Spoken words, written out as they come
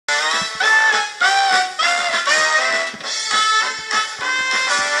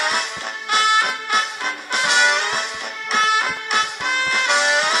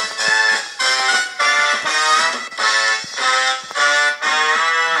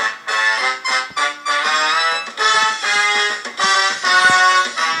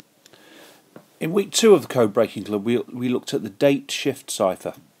In week 2 of the Code Breaking Club, we looked at the date shift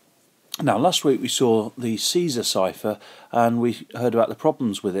cipher. Now, last week we saw the Caesar cipher and we heard about the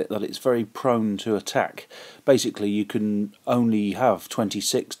problems with it, that it's very prone to attack. Basically, you can only have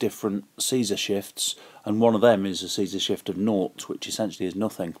 26 different Caesar shifts, and one of them is a Caesar shift of 0, which essentially is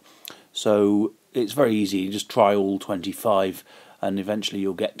nothing. So it's very easy, you just try all 25 and eventually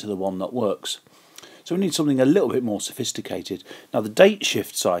you'll get to the one that works. So we need something a little bit more sophisticated. Now, the date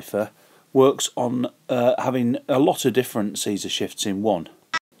shift cipher works on having a lot of different Caesar shifts in one.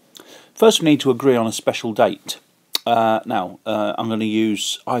 First we need to agree on a special date. I'm going to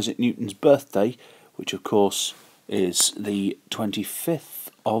use Isaac Newton's birthday, which of course is the 25th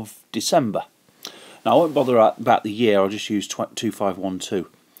of December. Now I won't bother about the year, I'll just use 2512.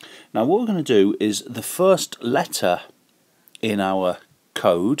 Now what we're going to do is the first letter in our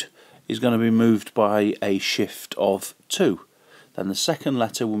code is going to be moved by a shift of 2. Then the second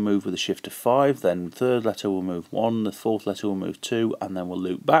letter will move with a shift of 5, then the third letter will move 1, the fourth letter will move 2, and then we'll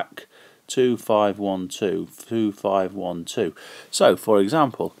loop back 2, 5, 1, 2, 2, 5, 1, 2. So, for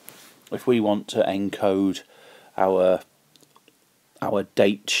example, if we want to encode our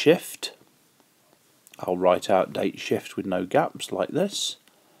date shift, I'll write out date shift with no gaps like this.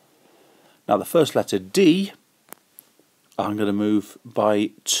 Now the first letter D, I'm going to move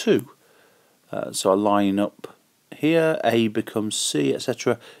by 2. So I line up here, A becomes C,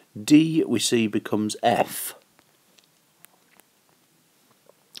 etc. D, we see, becomes F.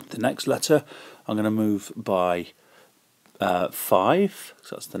 The next letter I'm going to move by 5,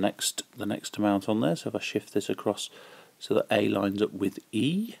 so that's the next amount on there. So if I shift this across so that A lines up with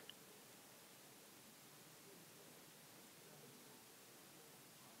E,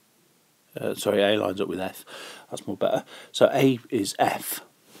 A lines up with F, that's more better. So A is F.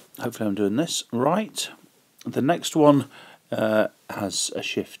 Hopefully I'm doing this right. The next one has a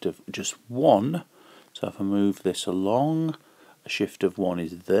shift of just 1, so if I move this along, a shift of 1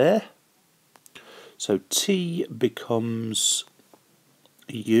 is there. So T becomes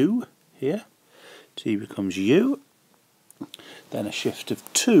U here. T becomes U. Then a shift of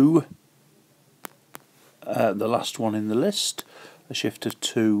 2, the last one in the list. A shift of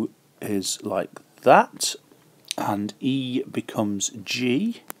 2 is like that. And E becomes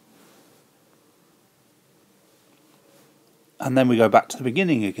G. And then we go back to the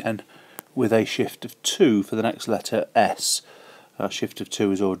beginning again with a shift of 2 for the next letter S. Our shift of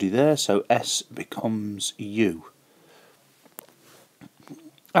 2 is already there, so S becomes U.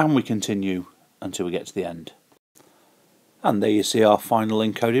 And we continue until we get to the end. And there you see our final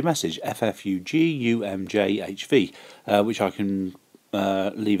encoded message, FFUG UMJ HV, which I can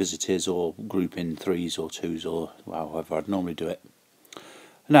leave as it is or group in 3s or 2s or however I'd normally do it.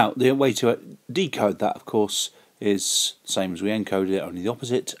 Now, the way to decode that, of course, is the same as we encoded it, only the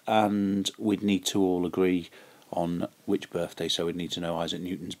opposite, and we'd need to all agree on which birthday, so we'd need to know Isaac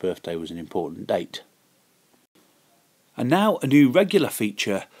Newton's birthday was an important date. And now a new regular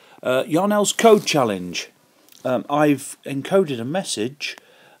feature, Yarnell's Code Challenge. I've encoded a message,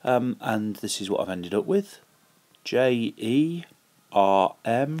 and this is what I've ended up with. JERMVSCACGK.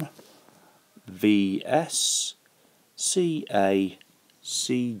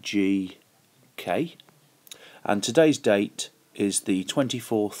 And today's date is the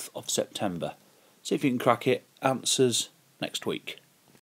 24th of September. See if you can crack it. Answers next week.